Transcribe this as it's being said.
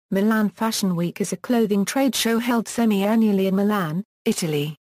Milan Fashion Week is a clothing trade show held semi-annually in Milan,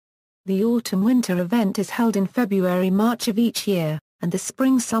 Italy. The autumn-winter event is held in February-March of each year, and the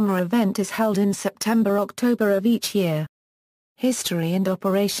spring-summer event is held in September-October of each year. History and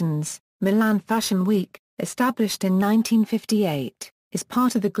operations. Milan Fashion Week, established in 1958, is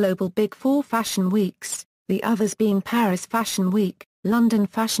part of the global Big Four fashion weeks, the others being Paris Fashion Week, London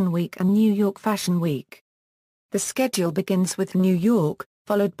Fashion Week and New York Fashion Week. The schedule begins with New York,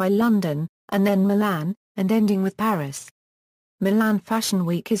 followed by London, and then Milan, and ending with Paris. Milan Fashion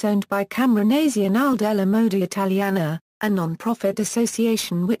Week is owned by Camoranesi and ALll della Moda Italiana, a non-profit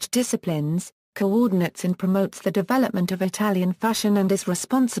association which disciplines, coordinates and promotes the development of Italian fashion and is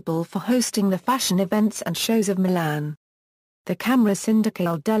responsible for hosting the fashion events and shows of Milan. The Camera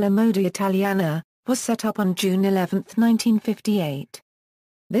Sindacale della Moda Italiana was set up on June 11, 1958.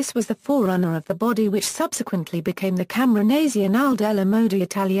 This was the forerunner of the body which subsequently became the Camoranesi and ALll della Moda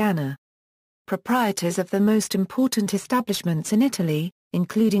Italiana. Proprietors of the most important establishments in Italy,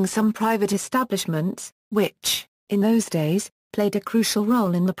 including some private establishments, which, in those days, played a crucial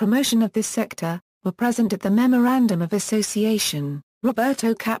role in the promotion of this sector, were present at the Memorandum of Association: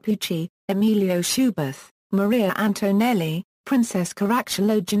 Roberto Capucci, Emilio Schuberth, Maria Antonelli, Princess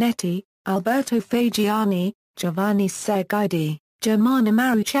Caracciolo Gianetti, Alberto Fagiani, Giovanni Serguidi, Germana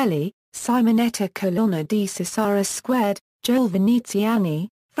Maruccelli, Simonetta Colonna di Cesara Squared, Joel Veneziani,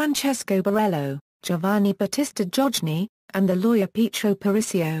 Francesco Borello, Giovanni Battista Giogni, and the lawyer Pietro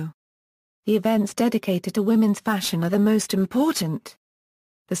Parisio. The events dedicated to women's fashion are the most important.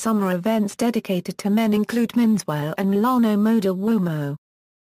 The summer events dedicated to men include Menswear and Milano Moda Uomo.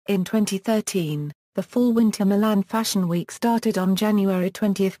 In 2013, the Fall-Winter Milan Fashion Week started on January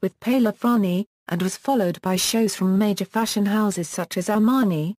 20 with Palafrani, and was followed by shows from major fashion houses such as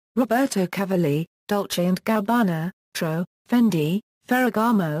Armani, Roberto Cavalli, Dolce & Gabbana, Tro, Fendi,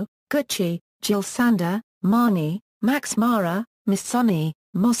 Ferragamo, Gucci, Jil Sander, Marni, Max Mara, Missoni,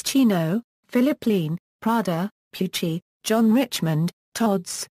 Moschino, Philippe Plein, Prada, Pucci, John Richmond,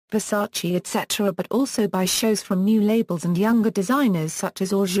 Tod's, Versace etc., but also by shows from new labels and younger designers such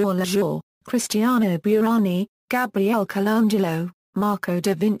as Au Jour le Jour, Cristiano Burani, Gabriele Colangelo, Marco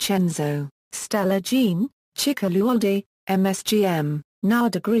da Vincenzo, Stella Jean, Chica Lualdi, MSGM, Now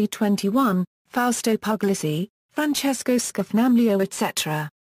Degree 21, Fausto Puglisi, Francesco Scafnamlio etc.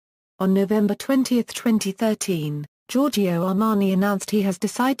 On November 20, 2013, Giorgio Armani announced he has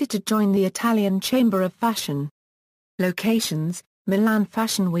decided to join the Italian Chamber of Fashion. Locations. Milan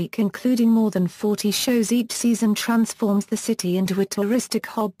Fashion Week, including more than 40 shows each season, transforms the city into a touristic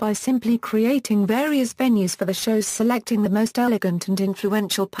hub by simply creating various venues for the shows, selecting the most elegant and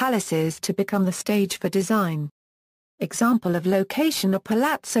influential palaces to become the stage for design. Example of location are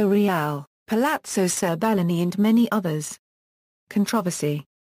Palazzo Reale, Palazzo Serbellini and many others. Controversy.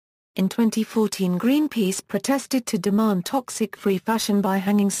 In 2014, Greenpeace protested to demand toxic-free fashion by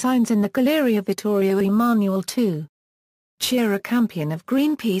hanging signs in the Galleria Vittorio Emanuele II. Chiara Campion of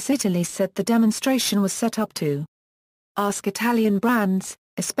Greenpeace Italy said the demonstration was set up to ask Italian brands,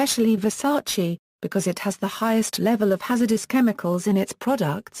 especially Versace, because it has the highest level of hazardous chemicals in its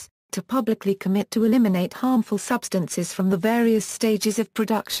products, to publicly commit to eliminate harmful substances from the various stages of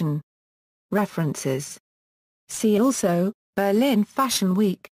production. References. See also, Berlin Fashion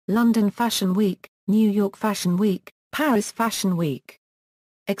Week, London Fashion Week, New York Fashion Week, Paris Fashion Week.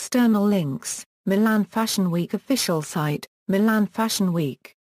 External links. Milan Fashion Week official site, Milan Fashion Week.